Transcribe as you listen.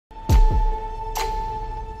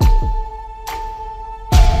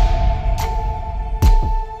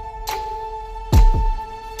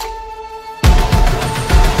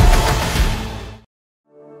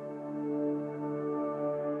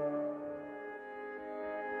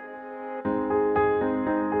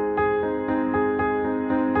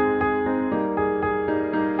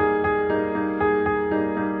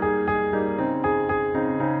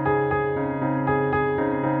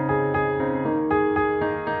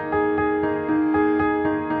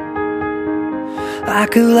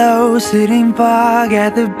Like a low sitting fog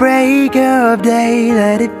at the break of day.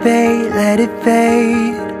 Let it fade, let it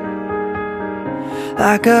fade.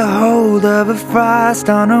 Like a hold of a frost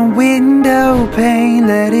on a window pane.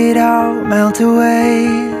 Let it all melt away.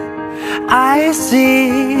 I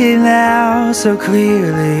see now so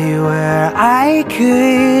clearly where I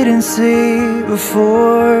couldn't see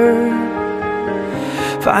before.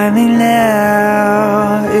 Finally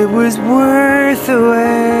now it was worth the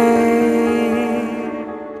wait.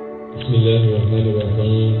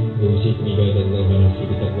 Bismillahirrahmanirrahim. Berwujuud ibadat Allah wa nafsi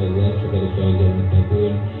bitaqwallah faqad faza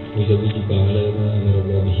al-muttaqun. Muzawwiju ta'ala ma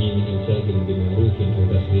amara bihi min imsakin bil ma'rufin wa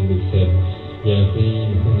taslim bil ihsan. Ya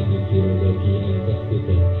akhi Muhammad Lutfi bagi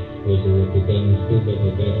al-tasdiqa wa zawwatukan mustuqa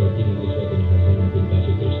wa ta'atin uswatun hasanatun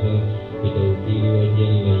tasutrisna bitawqiri wa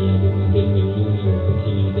jalla ya bimadil minim wa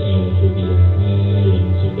fasilitas ta'ala subhanahu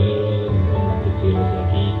yang saudara Muhammad Lutfi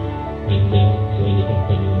bagi Anda saya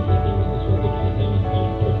nikahkan dengan Fatimah suatu hasanah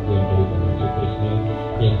anak perempuan dari Paket Trisna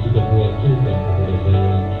yang sudah mewakilkan kepada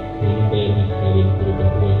saya membayar mas kawin berupa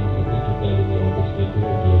uang 1.500.000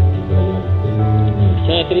 yang dibayar tunai.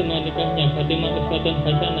 Saya terima nikahnya Fatimah Uswatun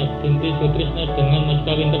Hasanah binti Sutrisna dengan mas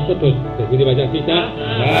kawin tersebut. Jadi dibaca bisa?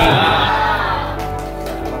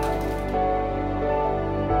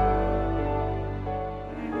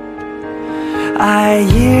 I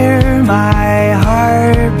hear my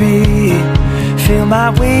heartbeat, feel my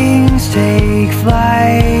wings take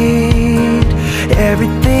flight.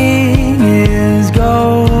 Everything is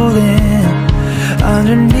golden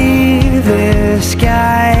underneath the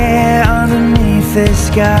sky, underneath the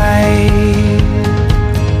sky.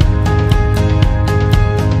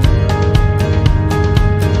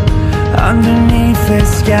 Underneath the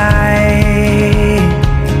sky.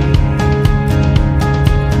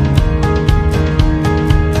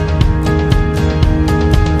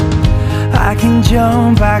 I can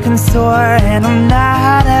jump, I can soar, and I'm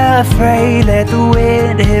not afraid. Let the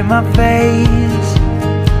wind hit my face.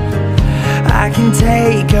 I can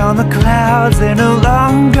take on the clouds, they're no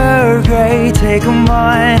longer gray. Take them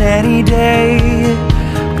on any day.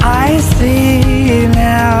 I see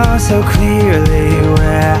now so clearly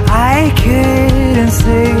where I couldn't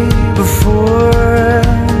see before.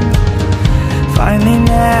 Finally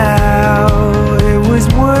now it was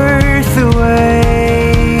worth the wait.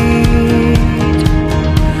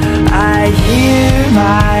 I hear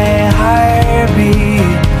my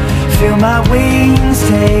heartbeat, feel my wings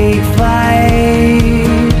take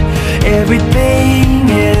flight. Everything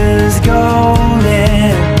is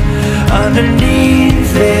golden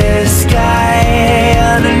underneath this sky,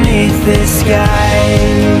 underneath this sky,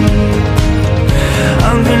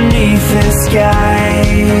 underneath this sky,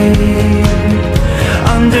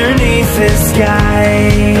 underneath this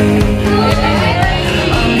sky,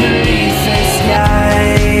 underneath this sky.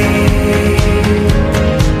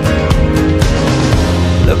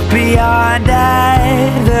 Look beyond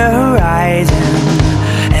at the horizon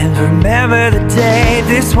and remember the day,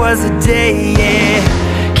 this was the day, yeah.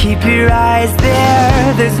 Keep your eyes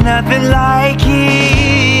there, there's nothing like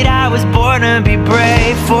it. I was born to be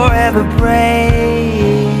brave, forever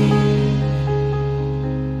brave.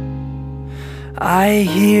 I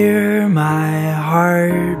hear my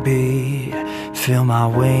heartbeat, feel my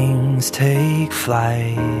wings take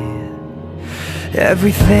flight.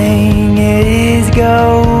 Everything is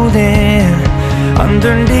golden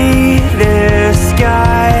underneath the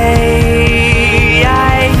sky.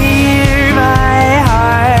 I hear my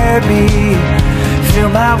heartbeat, feel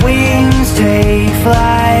my wings take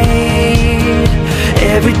flight.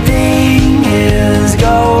 Everything is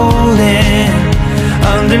golden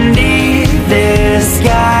underneath the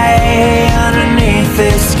sky, underneath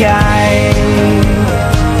the sky,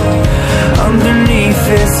 underneath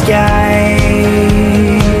the sky,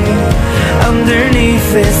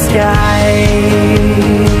 underneath the sky,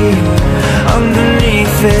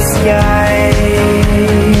 underneath the sky.